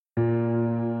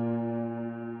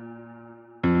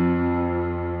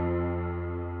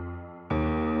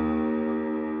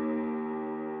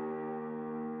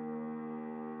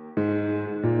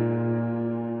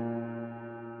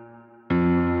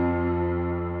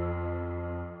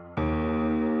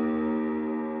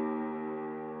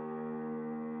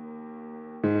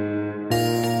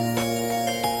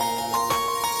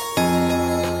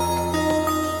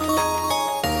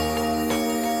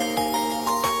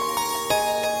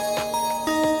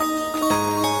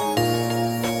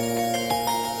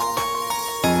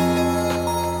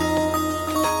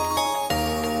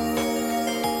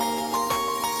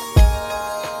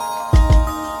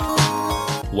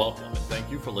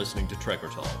Trekker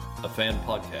Talk, a fan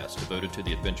podcast devoted to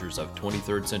the adventures of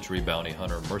 23rd century bounty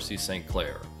hunter Mercy St.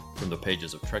 Clair, from the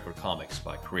pages of Trekker Comics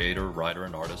by creator, writer,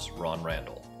 and artist Ron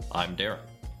Randall. I'm Darren.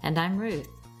 And I'm Ruth.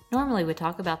 Normally we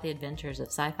talk about the adventures of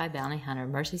sci-fi bounty hunter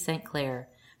Mercy St. Clair,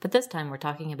 but this time we're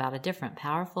talking about a different,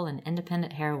 powerful, and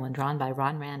independent heroine drawn by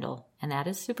Ron Randall, and that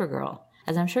is Supergirl.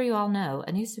 As I'm sure you all know,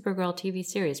 a new Supergirl TV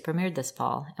series premiered this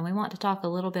fall, and we want to talk a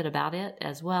little bit about it,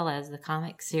 as well as the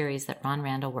comic series that Ron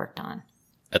Randall worked on.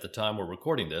 At the time we're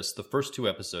recording this, the first 2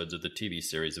 episodes of the TV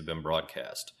series have been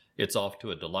broadcast. It's off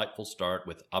to a delightful start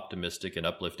with optimistic and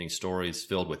uplifting stories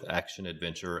filled with action,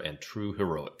 adventure, and true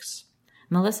heroics.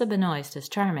 Melissa Benoist is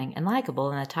charming and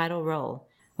likable in the title role.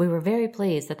 We were very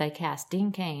pleased that they cast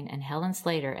Dean Cain and Helen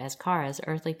Slater as Kara's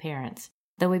earthly parents,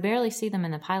 though we barely see them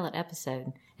in the pilot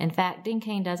episode. In fact, Dean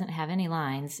Cain doesn't have any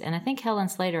lines, and I think Helen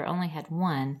Slater only had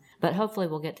one, but hopefully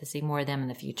we'll get to see more of them in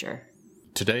the future.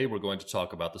 Today we're going to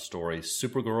talk about the story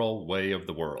Supergirl, Way of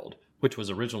the World, which was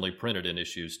originally printed in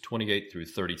issues 28 through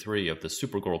 33 of the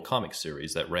Supergirl comic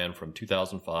series that ran from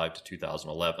 2005 to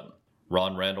 2011.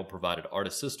 Ron Randall provided art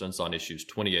assistance on issues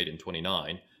 28 and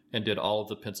 29, and did all of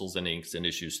the pencils and inks in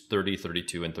issues 30,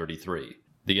 32, and 33.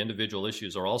 The individual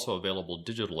issues are also available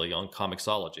digitally on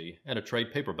Comixology, and a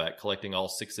trade paperback collecting all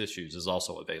 6 issues is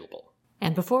also available.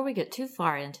 And before we get too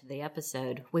far into the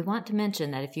episode, we want to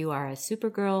mention that if you are a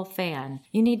Supergirl fan,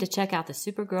 you need to check out the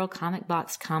Supergirl Comic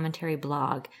Box Commentary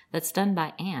blog that's done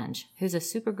by Ange, who's a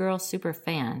Supergirl super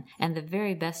fan and the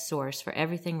very best source for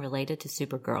everything related to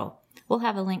Supergirl. We'll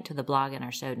have a link to the blog in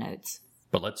our show notes.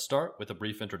 But let's start with a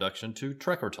brief introduction to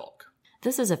Trekker Talk.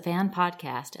 This is a fan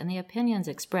podcast, and the opinions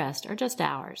expressed are just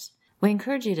ours. We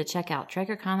encourage you to check out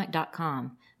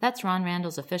TrekkerComic.com. That's Ron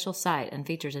Randall's official site and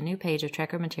features a new page of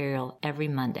Trekker material every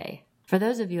Monday. For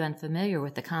those of you unfamiliar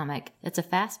with the comic, it's a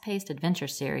fast-paced adventure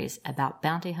series about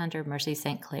bounty hunter Mercy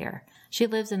St. Clair. She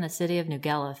lives in the city of New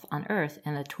Gelef on Earth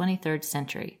in the 23rd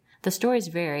century. The stories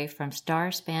vary from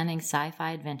star-spanning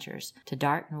sci-fi adventures to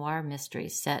dark noir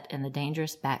mysteries set in the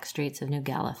dangerous back streets of New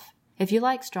Gelef. If you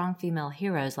like strong female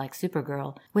heroes like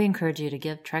Supergirl, we encourage you to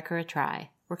give Trekker a try.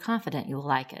 We're confident you will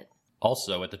like it.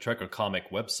 Also, at the Trekker Comic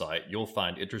website, you'll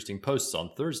find interesting posts on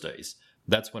Thursdays.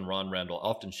 That's when Ron Randall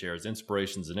often shares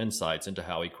inspirations and insights into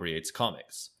how he creates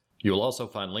comics. You'll also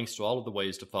find links to all of the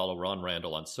ways to follow Ron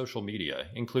Randall on social media,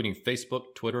 including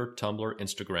Facebook, Twitter, Tumblr,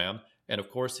 Instagram, and of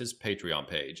course his Patreon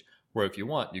page, where if you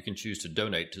want, you can choose to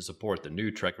donate to support the new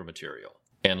Trekker material.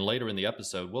 And later in the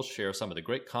episode, we'll share some of the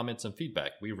great comments and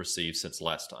feedback we've received since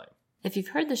last time. If you've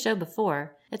heard the show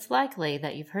before, it's likely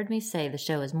that you've heard me say the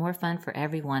show is more fun for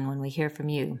everyone when we hear from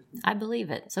you. I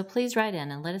believe it, so please write in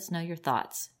and let us know your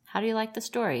thoughts. How do you like the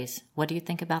stories? What do you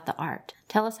think about the art?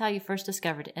 Tell us how you first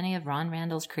discovered any of Ron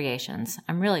Randall's creations.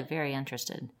 I'm really very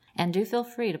interested. And do feel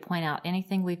free to point out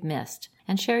anything we've missed,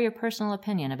 and share your personal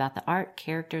opinion about the art,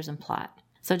 characters, and plot.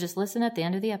 So just listen at the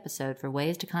end of the episode for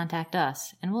ways to contact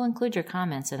us, and we'll include your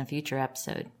comments in a future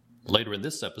episode. Later in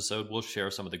this episode, we'll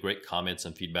share some of the great comments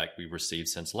and feedback we've received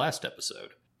since last episode.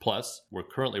 Plus, we're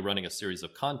currently running a series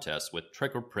of contests with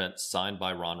Trekker prints signed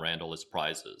by Ron Randall as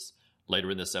prizes. Later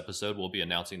in this episode, we'll be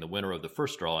announcing the winner of the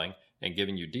first drawing and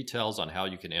giving you details on how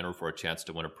you can enter for a chance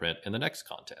to win a print in the next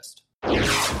contest.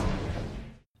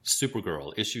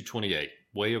 Supergirl, Issue 28,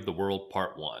 Way of the World,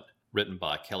 Part 1. Written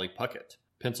by Kelly Puckett.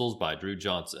 Pencils by Drew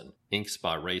Johnson. Inks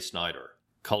by Ray Snyder.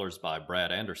 Colors by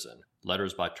Brad Anderson.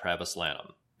 Letters by Travis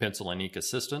Lanham. Pencil and ink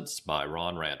assistance by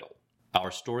Ron Randall.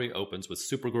 Our story opens with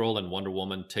Supergirl and Wonder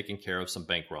Woman taking care of some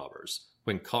bank robbers,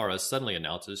 when Kara suddenly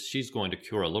announces she's going to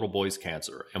cure a little boy's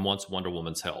cancer and wants Wonder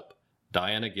Woman's help.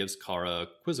 Diana gives Kara a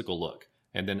quizzical look,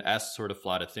 and then asks her to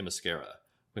fly to Themyscira.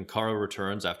 When Kara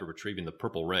returns after retrieving the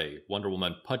purple ray, Wonder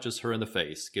Woman punches her in the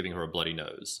face, giving her a bloody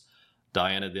nose.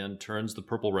 Diana then turns the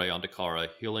purple ray onto Kara,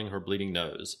 healing her bleeding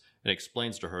nose, and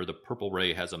explains to her the purple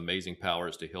ray has amazing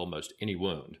powers to heal most any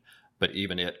wound, but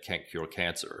even it can't cure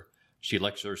cancer. She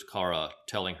lectures Kara,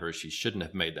 telling her she shouldn't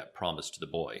have made that promise to the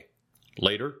boy.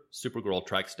 Later, Supergirl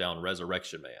tracks down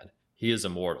Resurrection Man. He is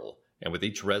immortal, and with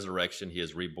each resurrection he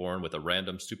is reborn with a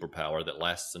random superpower that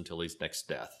lasts until his next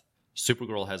death.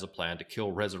 Supergirl has a plan to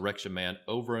kill Resurrection Man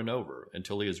over and over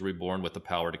until he is reborn with the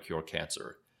power to cure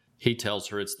cancer. He tells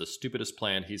her it's the stupidest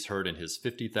plan he's heard in his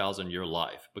 50,000-year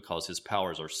life because his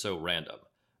powers are so random,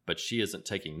 but she isn't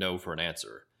taking no for an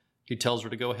answer. He tells her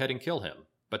to go ahead and kill him,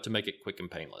 but to make it quick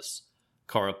and painless.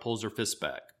 Kara pulls her fist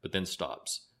back, but then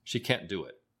stops. She can't do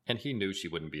it, and he knew she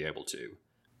wouldn't be able to.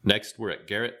 Next, we're at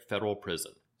Garrett Federal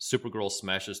Prison. Supergirl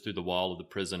smashes through the wall of the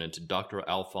prison into Dr.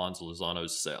 Alphonse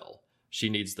Lozano's cell. She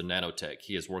needs the nanotech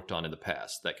he has worked on in the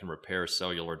past that can repair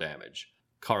cellular damage.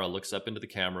 Kara looks up into the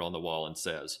camera on the wall and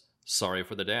says, "Sorry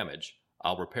for the damage.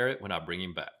 I'll repair it when I bring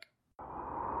him back.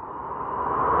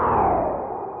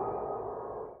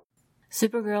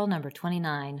 Supergirl number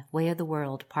 29, Way of the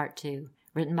World, Part 2,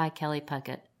 written by Kelly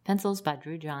Puckett, pencils by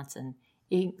Drew Johnson,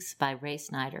 inks by Ray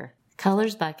Snyder,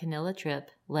 colors by Canilla Tripp,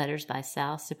 letters by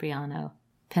Sal Cipriano,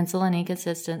 pencil and ink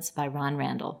assistance by Ron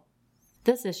Randall.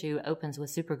 This issue opens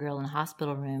with Supergirl in a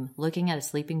hospital room looking at a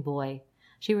sleeping boy.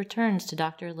 She returns to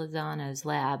Dr. Lozano's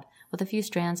lab with a few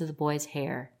strands of the boy's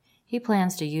hair. He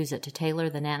plans to use it to tailor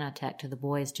the nanotech to the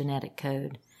boy's genetic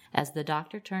code. As the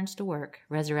doctor turns to work,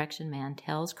 Resurrection Man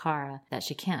tells Kara that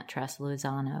she can't trust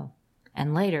Lozano.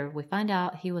 And later, we find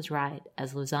out he was right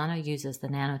as Lozano uses the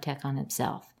nanotech on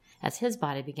himself. As his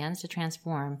body begins to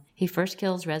transform, he first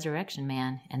kills Resurrection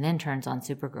Man and then turns on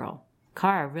Supergirl.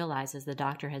 Kara realizes the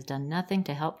doctor has done nothing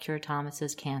to help cure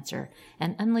Thomas's cancer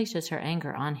and unleashes her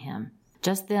anger on him.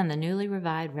 Just then, the newly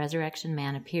revived Resurrection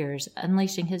Man appears,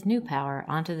 unleashing his new power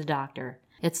onto the doctor.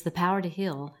 It's the power to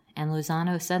heal, and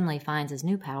Lozano suddenly finds his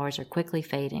new powers are quickly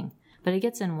fading, but he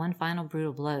gets in one final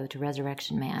brutal blow to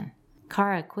Resurrection Man.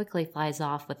 Kara quickly flies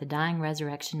off with the dying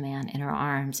Resurrection Man in her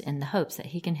arms in the hopes that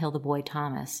he can heal the boy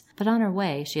Thomas, but on her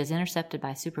way she is intercepted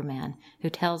by Superman, who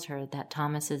tells her that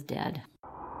Thomas is dead.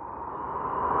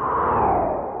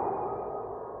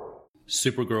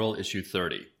 Supergirl issue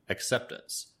 30,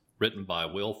 Acceptance, written by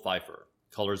Will Pfeiffer,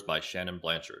 colors by Shannon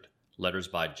Blanchard, letters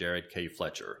by Jared K.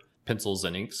 Fletcher, pencils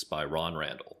and inks by Ron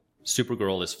Randall.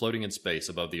 Supergirl is floating in space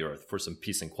above the Earth for some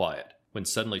peace and quiet, when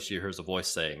suddenly she hears a voice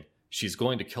saying, "She's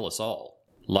going to kill us all."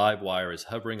 Livewire is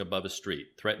hovering above a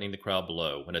street, threatening the crowd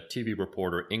below. When a TV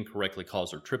reporter incorrectly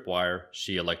calls her tripwire,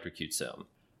 she electrocutes him.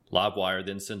 Livewire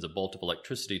then sends a bolt of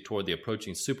electricity toward the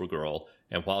approaching Supergirl,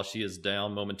 and while she is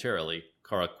down momentarily,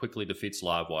 Kara quickly defeats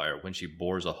Livewire when she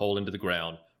bores a hole into the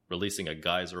ground, releasing a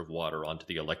geyser of water onto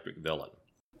the electric villain.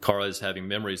 Kara is having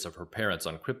memories of her parents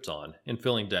on Krypton and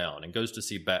feeling down and goes to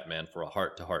see Batman for a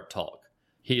heart-to-heart talk.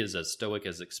 He is as stoic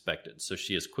as expected, so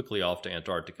she is quickly off to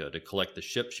Antarctica to collect the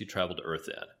ship she traveled to Earth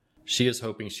in. She is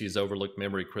hoping she's overlooked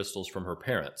memory crystals from her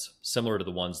parents, similar to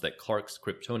the ones that Clark's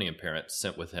Kryptonian parents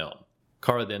sent with him.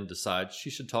 Kara then decides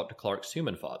she should talk to Clark's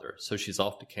human father, so she's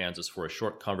off to Kansas for a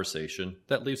short conversation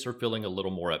that leaves her feeling a little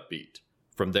more upbeat.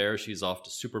 From there, she's off to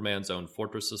Superman's own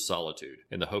Fortress of Solitude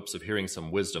in the hopes of hearing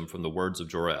some wisdom from the words of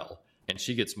Jor-El, and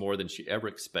she gets more than she ever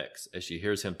expects as she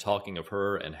hears him talking of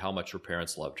her and how much her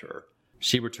parents loved her.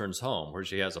 She returns home where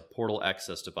she has a portal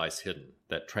access device hidden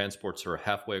that transports her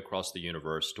halfway across the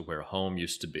universe to where home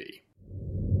used to be.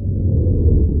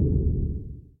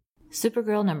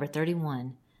 Supergirl number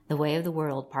 31, The Way of the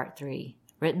World, Part 3,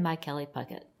 written by Kelly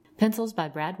Puckett. Pencils by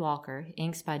Brad Walker,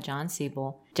 inks by John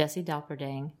Siebel, Jesse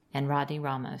Dalperdang, and Rodney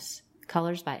Ramos.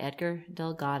 Colors by Edgar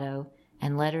Delgado,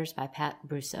 and letters by Pat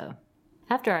Brusso.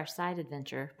 After our side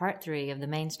adventure, Part 3 of the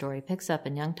main story picks up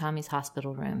in young Tommy's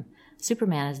hospital room.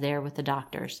 Superman is there with the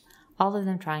doctors, all of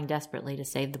them trying desperately to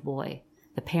save the boy.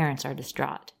 The parents are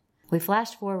distraught. We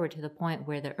flash forward to the point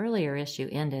where the earlier issue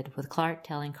ended with Clark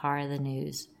telling Kara the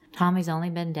news. Tommy's only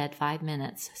been dead 5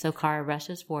 minutes, so Kara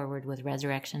rushes forward with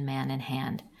Resurrection Man in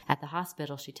hand. At the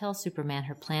hospital, she tells Superman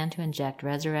her plan to inject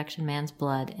Resurrection Man's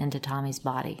blood into Tommy's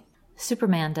body.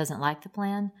 Superman doesn't like the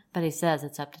plan, but he says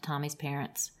it's up to Tommy's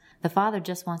parents. The father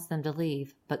just wants them to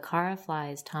leave, but Kara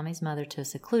flies Tommy's mother to a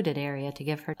secluded area to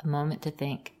give her a moment to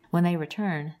think. When they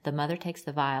return, the mother takes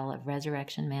the vial of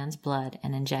Resurrection Man's blood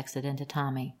and injects it into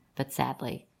Tommy, but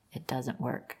sadly, it doesn't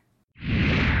work.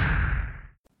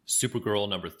 Supergirl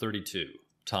number 32,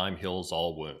 Time Heals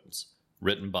All Wounds,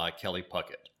 written by Kelly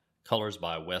Puckett, colors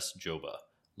by Wes Jova,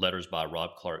 letters by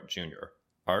Rob Clark Jr.,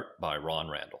 art by Ron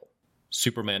Randall.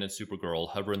 Superman and Supergirl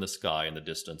hover in the sky in the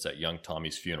distance at young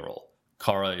Tommy's funeral.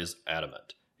 Kara is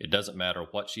adamant. It doesn't matter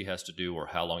what she has to do or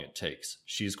how long it takes.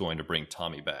 She's going to bring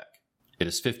Tommy back. It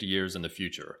is 50 years in the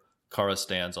future. Kara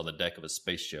stands on the deck of a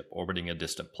spaceship orbiting a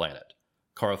distant planet.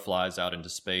 Kara flies out into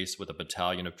space with a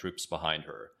battalion of troops behind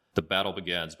her. The battle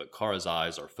begins, but Kara's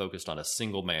eyes are focused on a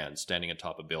single man standing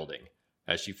atop a building.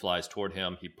 As she flies toward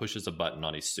him, he pushes a button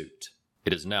on his suit.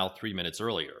 It is now 3 minutes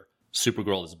earlier.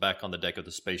 Supergirl is back on the deck of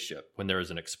the spaceship when there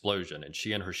is an explosion and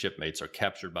she and her shipmates are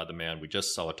captured by the man we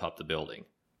just saw atop the building.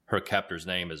 Her captor's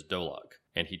name is Dolok,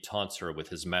 and he taunts her with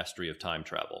his mastery of time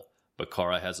travel. But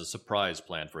Kara has a surprise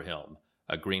planned for him.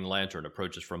 A Green Lantern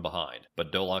approaches from behind,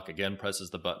 but Dolok again presses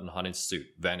the button on his suit,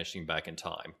 vanishing back in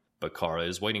time. But Kara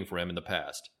is waiting for him in the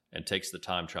past and takes the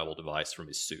time travel device from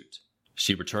his suit.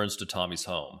 She returns to Tommy's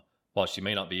home. While she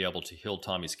may not be able to heal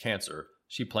Tommy's cancer,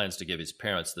 she plans to give his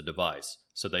parents the device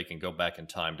so they can go back in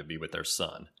time to be with their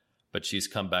son. But she's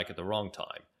come back at the wrong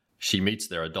time. She meets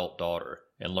their adult daughter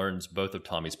and learns both of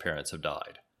Tommy's parents have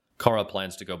died. Kara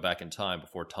plans to go back in time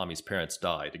before Tommy's parents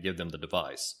die to give them the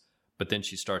device, but then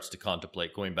she starts to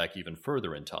contemplate going back even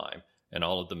further in time and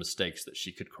all of the mistakes that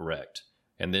she could correct.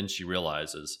 And then she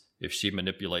realizes if she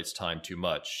manipulates time too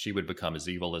much, she would become as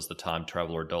evil as the time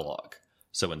traveler Dolok.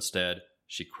 So instead,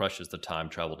 she crushes the time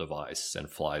travel device and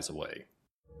flies away.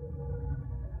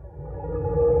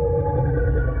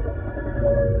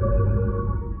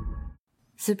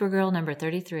 Supergirl number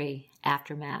 33,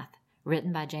 Aftermath,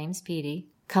 written by James Peedy,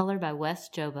 color by Wes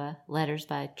Joba, letters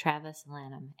by Travis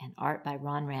Lanham, and art by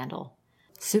Ron Randall.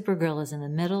 Supergirl is in the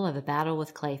middle of a battle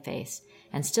with Clayface,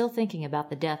 and still thinking about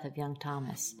the death of young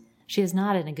Thomas. She is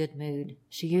not in a good mood.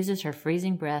 She uses her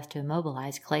freezing breath to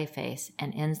immobilize Clayface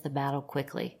and ends the battle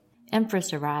quickly.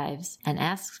 Empress arrives and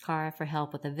asks Kara for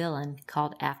help with a villain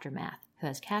called Aftermath, who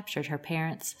has captured her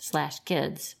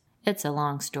parents/kids. It's a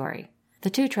long story. The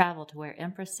two travel to where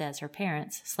Empress says her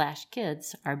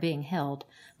parents/kids are being held,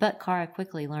 but Kara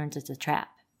quickly learns it's a trap.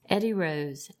 Eddie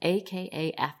Rose,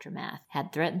 a.k.a. Aftermath,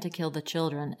 had threatened to kill the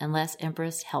children unless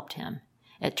Empress helped him.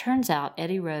 It turns out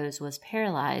Eddie Rose was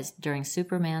paralyzed during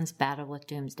Superman's battle with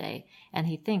Doomsday, and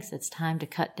he thinks it's time to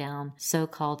cut down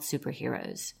so-called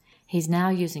superheroes. He's now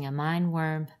using a mind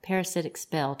worm parasitic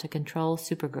spell to control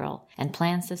Supergirl and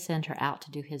plans to send her out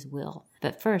to do his will,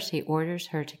 but first he orders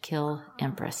her to kill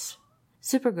Empress.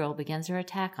 Supergirl begins her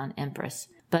attack on Empress,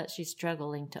 but she's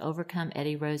struggling to overcome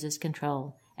Eddie Rose's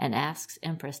control and asks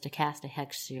Empress to cast a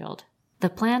hex shield. The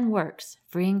plan works,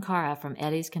 freeing Kara from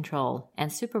Eddie's control,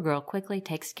 and Supergirl quickly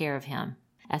takes care of him.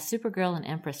 As Supergirl and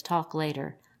Empress talk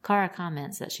later, Kara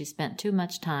comments that she spent too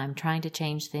much time trying to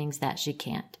change things that she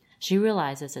can't. She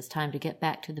realizes it's time to get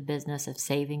back to the business of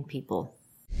saving people.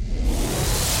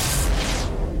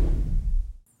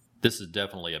 This is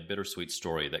definitely a bittersweet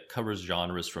story that covers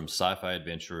genres from sci-fi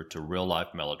adventure to real-life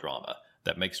melodrama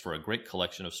that makes for a great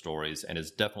collection of stories and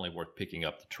is definitely worth picking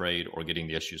up the trade or getting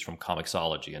the issues from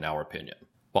Comixology in our opinion.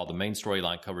 While the main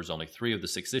storyline covers only 3 of the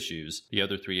 6 issues, the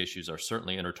other 3 issues are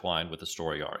certainly intertwined with the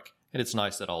story arc, and it's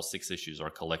nice that all 6 issues are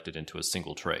collected into a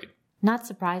single trade. Not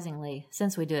surprisingly,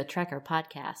 since we do a Trekker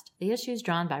podcast, the issues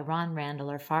drawn by Ron Randall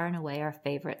are far and away our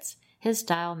favorites. His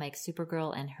style makes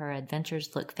Supergirl and her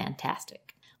adventures look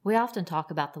fantastic. We often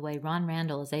talk about the way Ron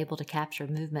Randall is able to capture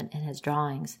movement in his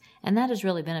drawings, and that is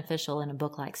really beneficial in a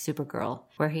book like Supergirl,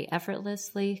 where he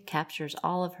effortlessly captures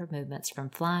all of her movements from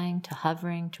flying to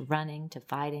hovering to running to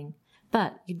fighting.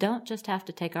 But you don't just have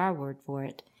to take our word for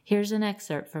it. Here's an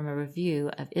excerpt from a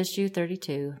review of issue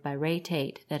 32 by Ray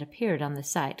Tate that appeared on the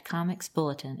site Comics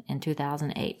Bulletin in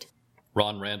 2008.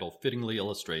 Ron Randall fittingly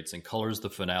illustrates and colors the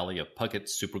finale of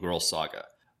Puckett's Supergirl saga.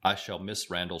 I shall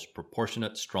miss Randall's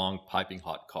proportionate, strong, piping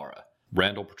hot Kara.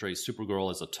 Randall portrays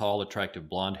Supergirl as a tall, attractive,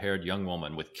 blonde-haired young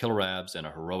woman with killer abs and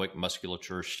a heroic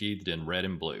musculature sheathed in red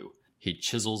and blue. He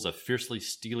chisels a fiercely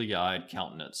steely-eyed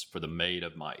countenance for the Maid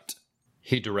of Might.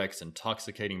 He directs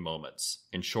intoxicating moments.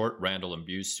 In short, Randall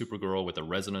imbues Supergirl with a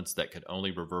resonance that could only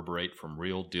reverberate from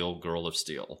real-deal Girl of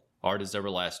Steel. Art is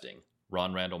everlasting.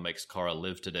 Ron Randall makes Kara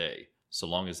live today. So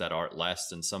long as that art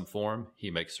lasts in some form, he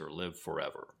makes her live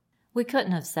forever. We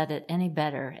couldn't have said it any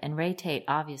better, and Ray Tate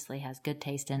obviously has good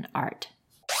taste in art.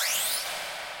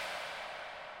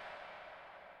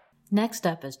 Next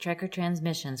up is Trekker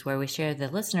Transmissions, where we share the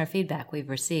listener feedback we've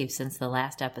received since the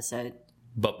last episode.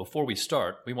 But before we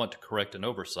start, we want to correct an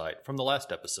oversight from the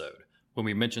last episode, when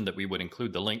we mentioned that we would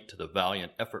include the link to the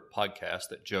Valiant Effort podcast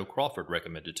that Joe Crawford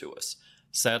recommended to us.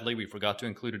 Sadly, we forgot to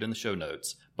include it in the show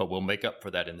notes, but we'll make up for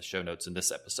that in the show notes in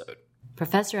this episode.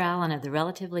 Professor Allen of the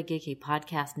Relatively Geeky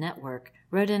Podcast Network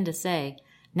wrote in to say,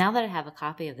 now that I have a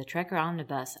copy of the Trekker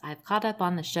Omnibus, I've caught up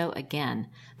on the show again,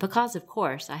 because of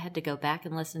course I had to go back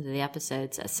and listen to the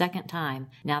episodes a second time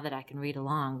now that I can read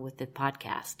along with the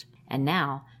podcast. And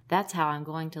now, that's how I'm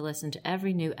going to listen to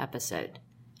every new episode.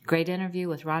 Great interview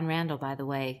with Ron Randall, by the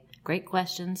way. Great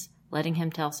questions, letting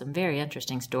him tell some very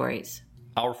interesting stories.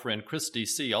 Our friend Chris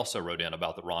DC also wrote in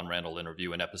about the Ron Randall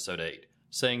interview in episode 8,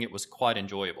 saying it was quite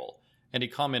enjoyable. And he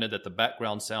commented that the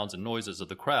background sounds and noises of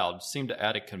the crowd seemed to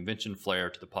add a convention flair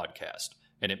to the podcast,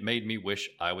 and it made me wish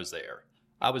I was there.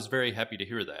 I was very happy to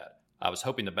hear that. I was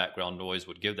hoping the background noise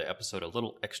would give the episode a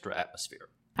little extra atmosphere.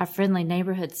 Our friendly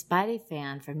neighborhood Spidey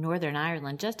fan from Northern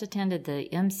Ireland just attended the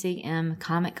MCM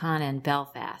Comic Con in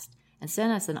Belfast and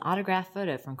sent us an autographed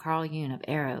photo from Carl Yoon of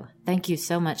Arrow. Thank you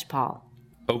so much, Paul.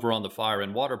 Over on the Fire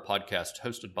and Water podcast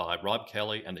hosted by Rob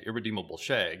Kelly and the Irredeemable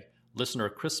Shag, listener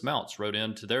Chris Mounts wrote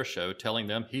in to their show telling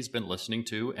them he's been listening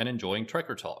to and enjoying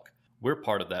Trekker Talk. We're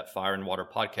part of that Fire and Water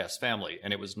podcast family,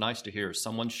 and it was nice to hear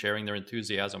someone sharing their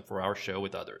enthusiasm for our show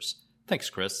with others. Thanks,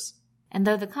 Chris. And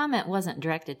though the comment wasn't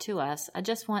directed to us, I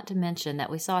just want to mention that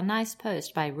we saw a nice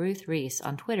post by Ruth Reese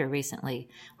on Twitter recently,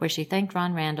 where she thanked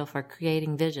Ron Randall for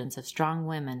creating visions of strong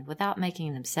women without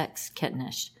making them sex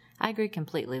kittenish. I agree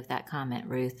completely with that comment,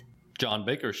 Ruth. John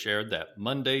Baker shared that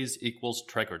Mondays equals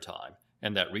Trekker time,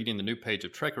 and that reading the new page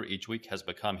of Trekker each week has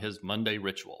become his Monday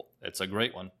ritual. It's a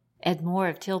great one. Ed Moore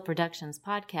of Till Productions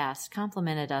podcast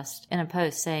complimented us in a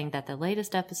post saying that the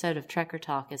latest episode of Trekker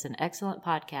Talk is an excellent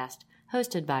podcast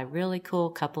hosted by a really cool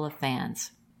couple of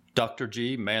fans. Dr.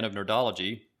 G, Man of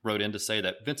Nerdology, wrote in to say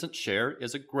that Vincent Scher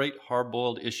is a great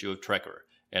hard-boiled issue of Trekker,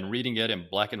 and reading it in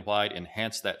black and white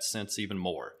enhanced that sense even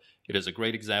more. It is a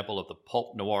great example of the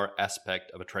pulp noir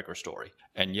aspect of a Trekker story.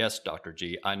 And yes, Dr.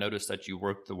 G, I noticed that you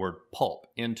worked the word pulp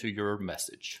into your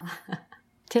message.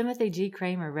 Timothy G.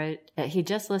 Kramer wrote that he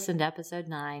just listened to episode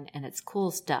 9 and it's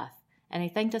cool stuff, and he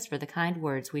thanked us for the kind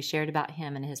words we shared about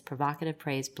him in his provocative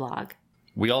praise blog.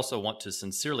 We also want to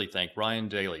sincerely thank Ryan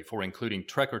Daly for including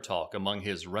Trekker Talk among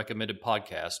his recommended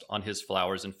podcast on his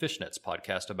Flowers and Fishnets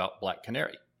podcast about Black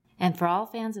Canary. And for all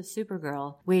fans of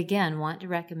Supergirl, we again want to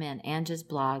recommend Ange's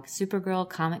blog, Supergirl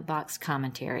Comic Box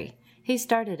Commentary. He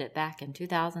started it back in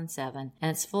 2007,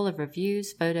 and it's full of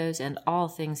reviews, photos, and all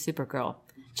things Supergirl.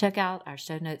 Check out our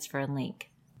show notes for a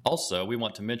link. Also, we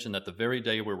want to mention that the very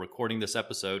day we're recording this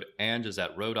episode, Ange is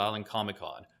at Rhode Island Comic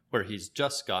Con, where he's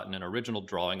just gotten an original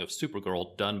drawing of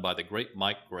Supergirl done by the great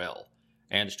Mike Grell.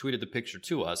 Ange tweeted the picture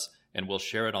to us, and we'll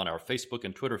share it on our Facebook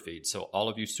and Twitter feed so all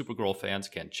of you Supergirl fans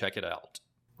can check it out.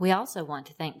 We also want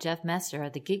to thank Jeff Messer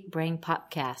of the Geek Brain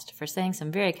Podcast for saying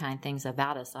some very kind things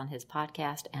about us on his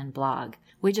podcast and blog.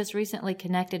 We just recently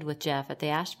connected with Jeff at the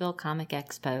Asheville Comic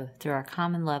Expo through our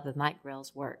common love of Mike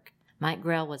Grell's work. Mike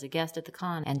Grell was a guest at the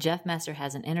con, and Jeff Messer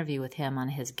has an interview with him on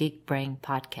his Geek Brain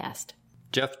Podcast.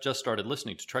 Jeff just started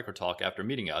listening to Trekker Talk after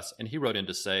meeting us, and he wrote in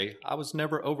to say, I was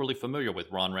never overly familiar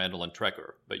with Ron Randall and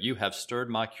Trekker, but you have stirred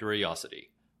my curiosity.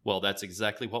 Well, that's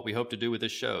exactly what we hope to do with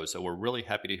this show, so we're really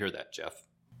happy to hear that, Jeff.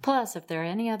 Plus, if there are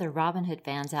any other Robin Hood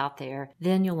fans out there,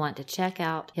 then you'll want to check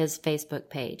out his Facebook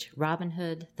page, Robin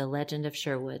Hood, The Legend of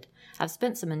Sherwood. I've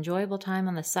spent some enjoyable time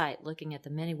on the site looking at the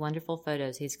many wonderful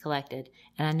photos he's collected,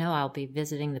 and I know I'll be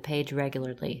visiting the page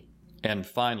regularly. And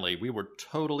finally, we were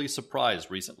totally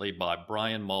surprised recently by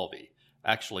Brian Mulvey.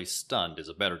 Actually, stunned is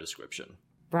a better description.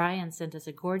 Brian sent us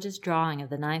a gorgeous drawing of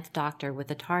the Ninth Doctor with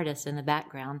the TARDIS in the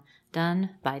background, done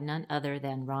by none other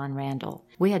than Ron Randall.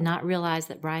 We had not realized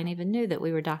that Brian even knew that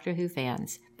we were Doctor Who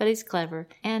fans, but he's clever,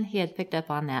 and he had picked up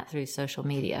on that through social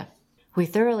media. We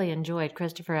thoroughly enjoyed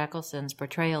Christopher Eccleston's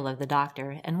portrayal of the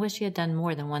Doctor and wish he had done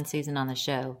more than one season on the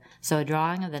show, so a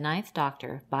drawing of the Ninth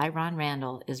Doctor by Ron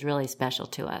Randall is really special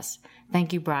to us.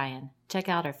 Thank you, Brian. Check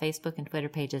out our Facebook and Twitter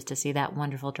pages to see that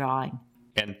wonderful drawing.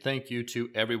 And thank you to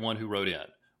everyone who wrote in.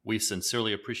 We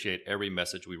sincerely appreciate every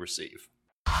message we receive.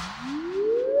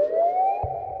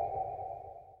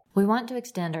 We want to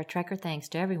extend our Trekker thanks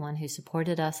to everyone who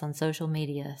supported us on social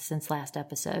media since last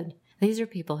episode. These are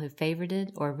people who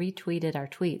favorited or retweeted our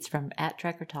tweets from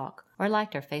 @TrekkerTalk or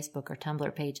liked our Facebook or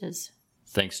Tumblr pages.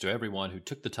 Thanks to everyone who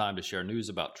took the time to share news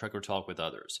about Trekker Talk with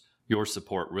others. Your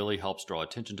support really helps draw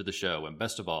attention to the show and,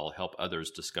 best of all, help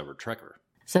others discover Trekker.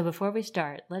 So before we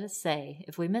start, let us say,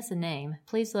 if we miss a name,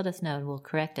 please let us know and we'll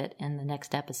correct it in the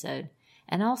next episode.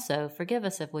 And also, forgive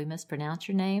us if we mispronounce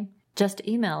your name. Just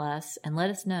email us and let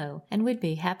us know, and we'd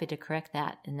be happy to correct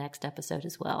that in the next episode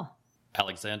as well.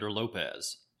 Alexander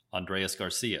Lopez, Andreas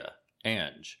Garcia,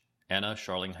 Ange, Anna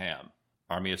Charlingham,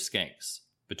 Army of Skanks,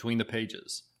 Between the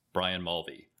Pages, Brian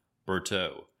Mulvey,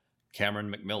 Berto, Cameron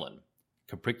McMillan,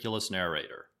 Capriculous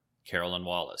Narrator, Carolyn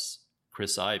Wallace,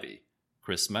 Chris Ivy,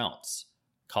 Chris Mounts,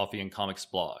 Coffee and Comics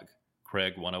Blog,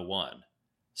 Craig 101,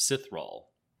 Sithral,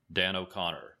 Dan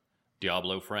O'Connor,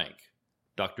 Diablo Frank,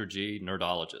 Dr. G,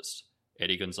 Nerdologist,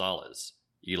 Eddie Gonzalez,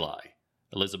 Eli,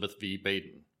 Elizabeth V.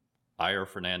 Baden, Ire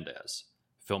Fernandez,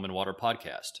 Film and Water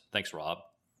Podcast, thanks Rob,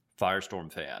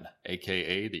 Firestorm Fan,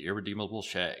 a.k.a. The Irredeemable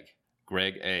Shag,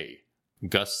 Greg A.,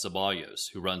 Gus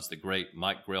Ceballos, who runs the great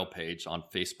Mike Grell page on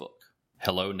Facebook,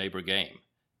 Hello Neighbor Game,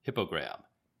 Hippogram,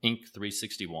 Inc.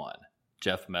 361,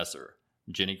 Jeff Messer,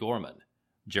 Jenny Gorman,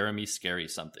 Jeremy Scary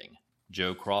Something,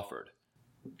 Joe Crawford,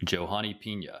 Johanny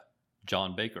Pina,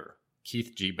 John Baker,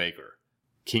 Keith G. Baker,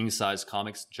 King Size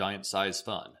Comics Giant Size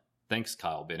Fun, thanks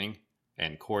Kyle Benning,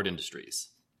 and Cord Industries.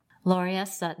 Laurie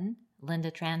S. Sutton,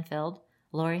 Linda Tranfield,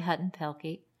 Lori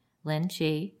Hutton-Pelkey, Lynn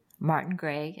Chi, Martin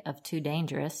Gray of Too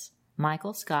Dangerous,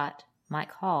 Michael Scott,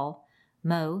 Mike Hall,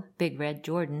 Mo Big Red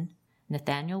Jordan,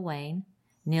 Nathaniel Wayne,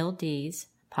 Neil Dees,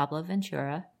 Pablo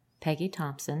Ventura, Peggy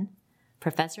Thompson,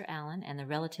 Professor Allen and the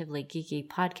Relatively Geeky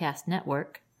Podcast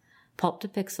Network, Pulp to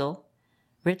Pixel,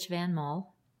 Rich Van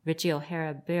Mull, Richie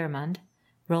O'Hara Beermund,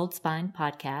 Rolled Spine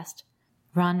Podcast,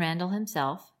 Ron Randall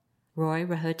himself, Roy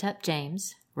Rahotep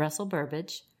James, Russell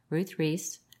Burbage, Ruth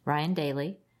Reese, Ryan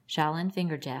Daly, Shaolin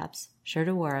Fingerjabs,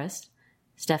 Sherda Warris,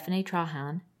 Stephanie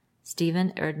Trahan,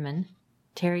 Stephen Erdman,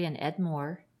 Terry and Ed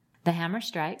Moore, The Hammer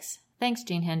Strikes, thanks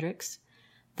Gene Hendricks,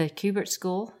 The Kubert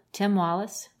School, Tim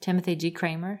Wallace, Timothy G.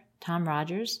 Kramer, Tom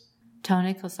Rogers,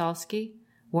 Tony Kosalski,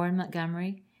 Warren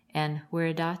Montgomery, and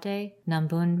Wiridate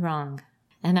Nambun Rang.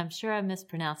 And I'm sure I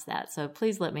mispronounced that, so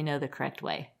please let me know the correct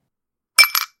way.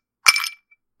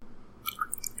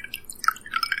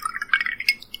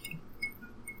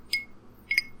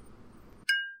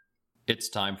 It's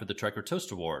time for the Trekker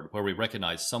Toast Award, where we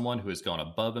recognize someone who has gone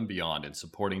above and beyond in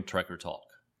supporting Trekker Talk.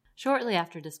 Shortly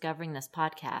after discovering this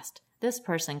podcast, this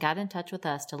person got in touch with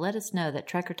us to let us know that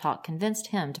Trekker Talk convinced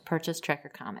him to purchase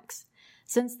Trekker Comics.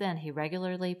 Since then, he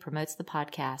regularly promotes the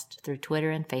podcast through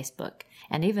Twitter and Facebook,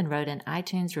 and even wrote an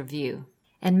iTunes review.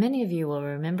 And many of you will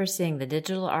remember seeing the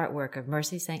digital artwork of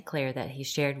Mercy St. Clair that he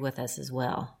shared with us as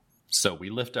well. So we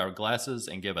lift our glasses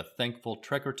and give a thankful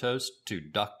Trekker toast to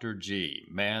Dr. G,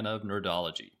 man of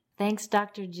nerdology. Thanks,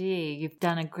 Dr. G. You've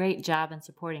done a great job in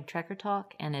supporting Trekker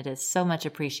Talk, and it is so much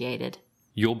appreciated.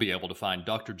 You'll be able to find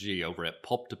Dr. G over at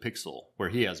Pulp to Pixel, where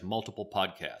he has multiple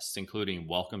podcasts, including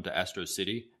Welcome to Astro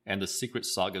City and The Secret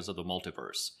Sagas of the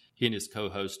Multiverse. He and his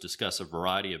co-hosts discuss a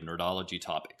variety of nerdology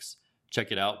topics.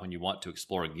 Check it out when you want to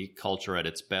explore geek culture at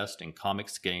its best in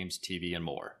comics, games, TV, and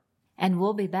more. And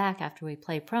we'll be back after we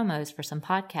play promos for some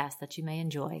podcasts that you may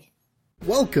enjoy.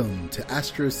 Welcome to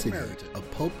Astro City, a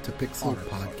Pulp to Pixel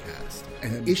podcast,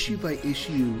 an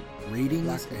issue-by-issue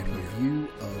ratings and review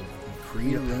of the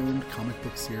creator-owned comic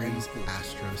book series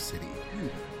Astro City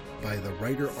by the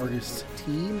writer-artist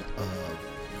team of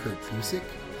Kurt Fusick,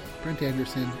 Brent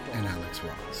Anderson, and Alex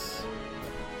Ross.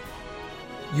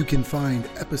 You can find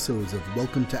episodes of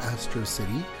Welcome to Astro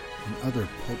City and other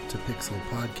Pulp to Pixel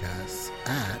podcasts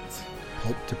at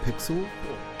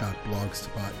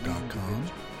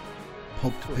pulptopixel.blogspot.com,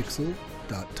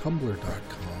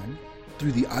 pulptopixel.tumblr.com,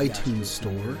 through the iTunes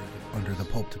store under the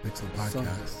Pulp to Pixel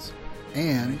podcasts,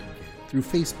 and through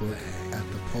Facebook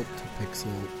at the Pulp to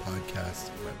Pixel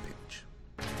podcast webpage.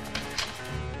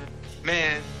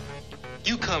 Man,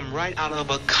 you come right out of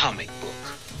a comic book.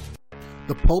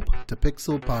 The Pulp to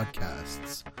Pixel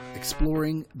podcasts,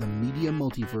 exploring the media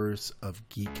multiverse of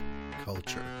geek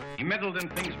culture. He meddled in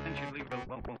things potentially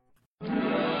well.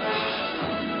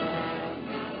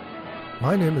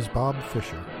 My name is Bob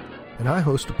Fisher, and I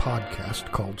host a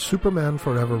podcast called Superman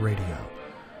Forever Radio.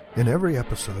 In every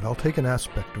episode, I'll take an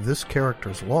aspect of this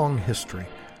character's long history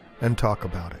and talk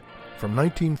about it, from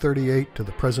 1938 to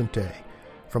the present day.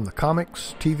 From the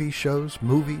comics, TV shows,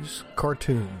 movies,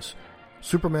 cartoons,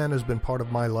 Superman has been part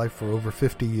of my life for over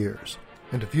 50 years,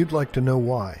 and if you'd like to know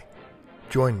why,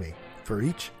 join me for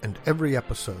each and every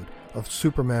episode of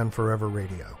Superman Forever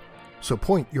Radio. So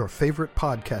point your favorite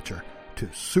podcatcher to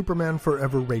Superman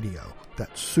Forever Radio.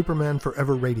 That's Superman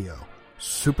Forever Radio.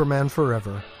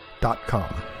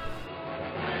 SupermanForever.com.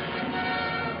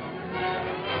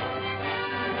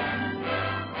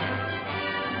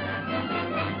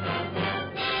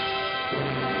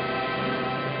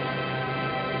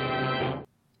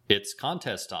 It's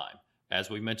contest time. As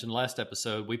we mentioned last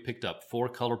episode, we picked up 4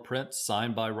 color prints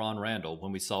signed by Ron Randall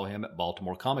when we saw him at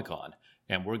Baltimore Comic-Con,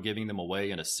 and we're giving them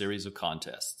away in a series of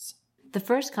contests. The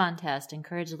first contest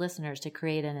encouraged listeners to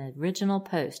create an original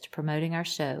post promoting our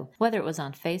show, whether it was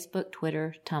on Facebook,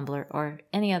 Twitter, Tumblr, or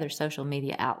any other social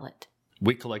media outlet.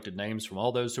 We collected names from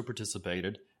all those who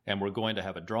participated, and we're going to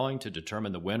have a drawing to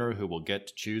determine the winner who will get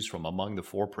to choose from among the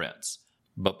 4 prints.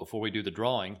 But before we do the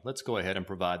drawing, let's go ahead and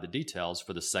provide the details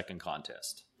for the second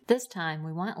contest. This time,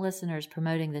 we want listeners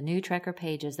promoting the new Trekker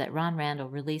pages that Ron Randall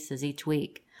releases each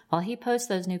week. While he posts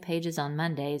those new pages on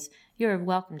Mondays, you're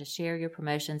welcome to share your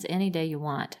promotions any day you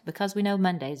want, because we know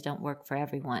Mondays don't work for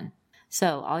everyone.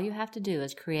 So, all you have to do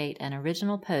is create an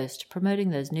original post promoting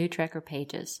those new Trekker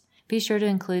pages. Be sure to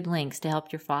include links to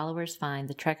help your followers find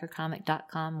the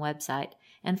TrekkerComic.com website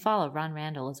and follow Ron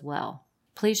Randall as well.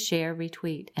 Please share,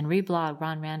 retweet, and reblog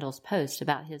Ron Randall's post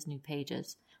about his new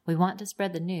pages. We want to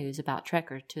spread the news about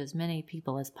Trekker to as many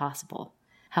people as possible.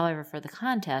 However, for the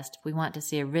contest, we want to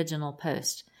see original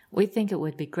posts. We think it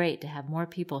would be great to have more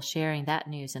people sharing that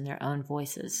news in their own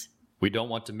voices. We don't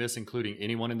want to miss including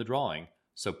anyone in the drawing,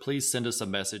 so please send us a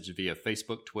message via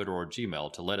Facebook, Twitter, or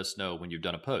Gmail to let us know when you've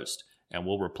done a post, and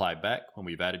we'll reply back when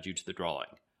we've added you to the drawing.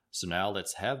 So now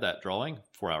let's have that drawing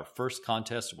for our first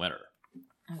contest winner.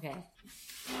 Okay.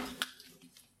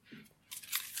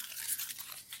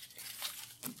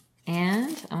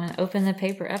 And I'm going to open the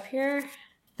paper up here.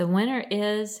 The winner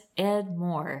is Ed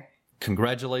Moore.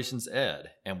 Congratulations, Ed,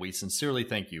 and we sincerely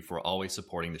thank you for always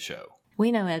supporting the show.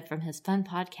 We know Ed from his fun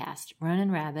podcast,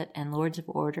 Ronin Rabbit and Lords of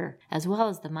Order, as well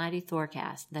as the Mighty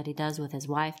Thorcast that he does with his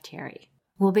wife, Terry.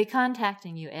 We'll be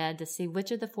contacting you, Ed, to see which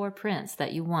of the 4 prints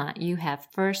that you want you have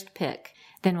first pick.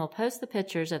 Then we'll post the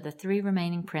pictures of the 3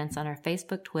 remaining prints on our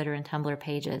Facebook, Twitter, and Tumblr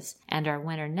pages, and our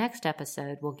winner next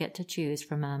episode will get to choose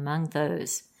from among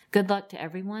those. Good luck to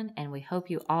everyone, and we hope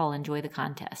you all enjoy the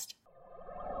contest.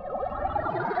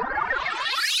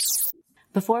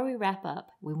 Before we wrap up,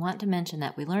 we want to mention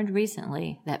that we learned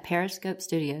recently that Periscope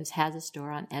Studios has a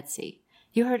store on Etsy.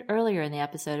 You heard earlier in the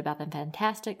episode about the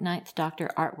fantastic Ninth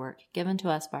Doctor artwork given to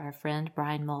us by our friend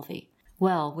Brian Mulvey.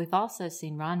 Well, we've also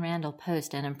seen Ron Randall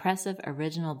post an impressive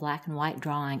original black and white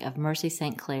drawing of Mercy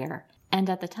St. Clair, and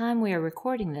at the time we are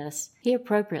recording this, he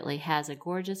appropriately has a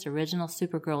gorgeous original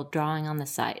Supergirl drawing on the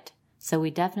site. So we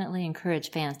definitely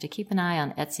encourage fans to keep an eye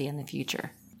on Etsy in the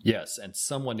future. Yes, and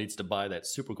someone needs to buy that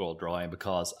Supergirl drawing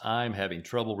because I'm having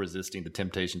trouble resisting the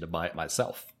temptation to buy it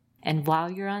myself. And while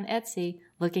you're on Etsy,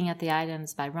 looking at the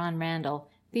items by Ron Randall,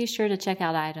 be sure to check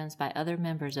out items by other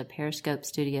members of Periscope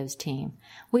Studios' team.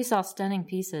 We saw stunning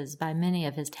pieces by many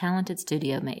of his talented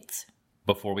studio mates.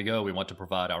 Before we go, we want to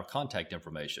provide our contact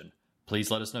information.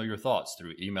 Please let us know your thoughts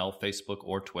through email, Facebook,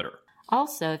 or Twitter.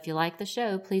 Also, if you like the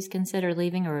show, please consider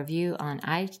leaving a review on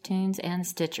iTunes and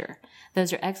Stitcher.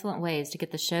 Those are excellent ways to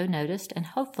get the show noticed and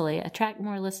hopefully attract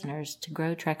more listeners to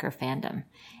grow Trekker fandom.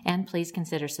 And please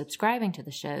consider subscribing to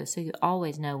the show so you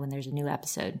always know when there's a new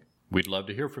episode. We'd love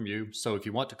to hear from you, so if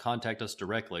you want to contact us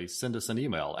directly, send us an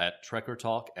email at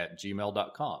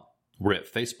trekkertalk@gmail.com. We're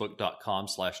at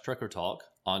facebook.com/trekkertalk,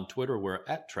 on Twitter we're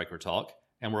at trekkertalk,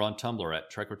 and we're on Tumblr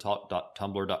at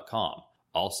trekkertalk.tumblr.com.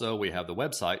 Also, we have the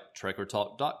website,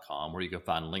 trekkertalk.com, where you can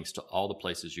find links to all the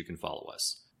places you can follow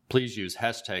us. Please use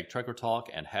hashtag TrekkerTalk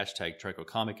and hashtag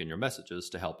TrekkerComic in your messages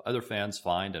to help other fans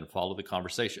find and follow the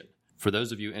conversation. For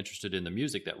those of you interested in the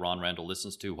music that Ron Randall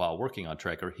listens to while working on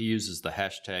Trekker, he uses the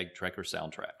hashtag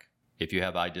TrekkerSoundtrack. If you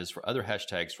have ideas for other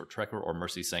hashtags for Trekker or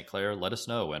Mercy St. Clair, let us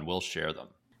know and we'll share them.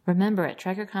 Remember, at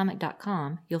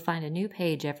TrekkerComic.com, you'll find a new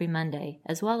page every Monday,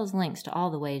 as well as links to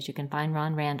all the ways you can find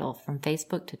Ron Randall, from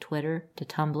Facebook to Twitter to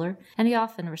Tumblr, and he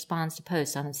often responds to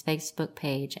posts on his Facebook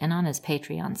page and on his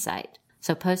Patreon site.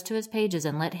 So post to his pages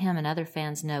and let him and other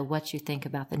fans know what you think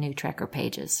about the new Trekker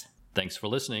pages. Thanks for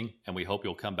listening, and we hope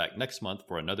you'll come back next month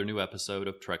for another new episode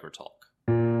of Trekker Talk.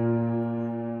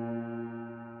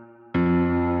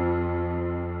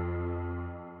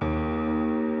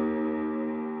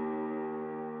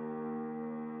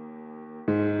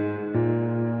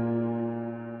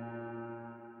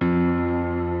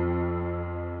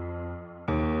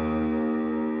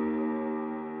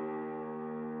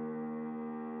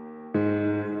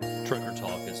 Trekker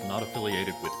Talk is not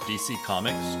affiliated with DC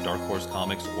Comics, Dark Horse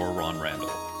Comics, or Ron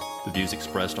Randall. The views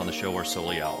expressed on the show are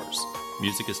solely ours.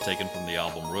 Music is taken from the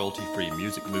album Royalty-Free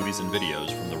Music, Movies, and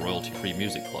Videos from the Royalty-Free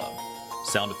Music Club.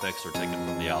 Sound effects are taken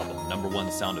from the album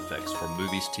 #1 Sound Effects for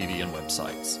Movies, TV, and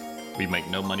Websites. We make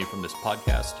no money from this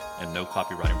podcast, and no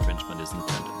copyright infringement is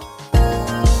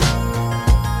intended.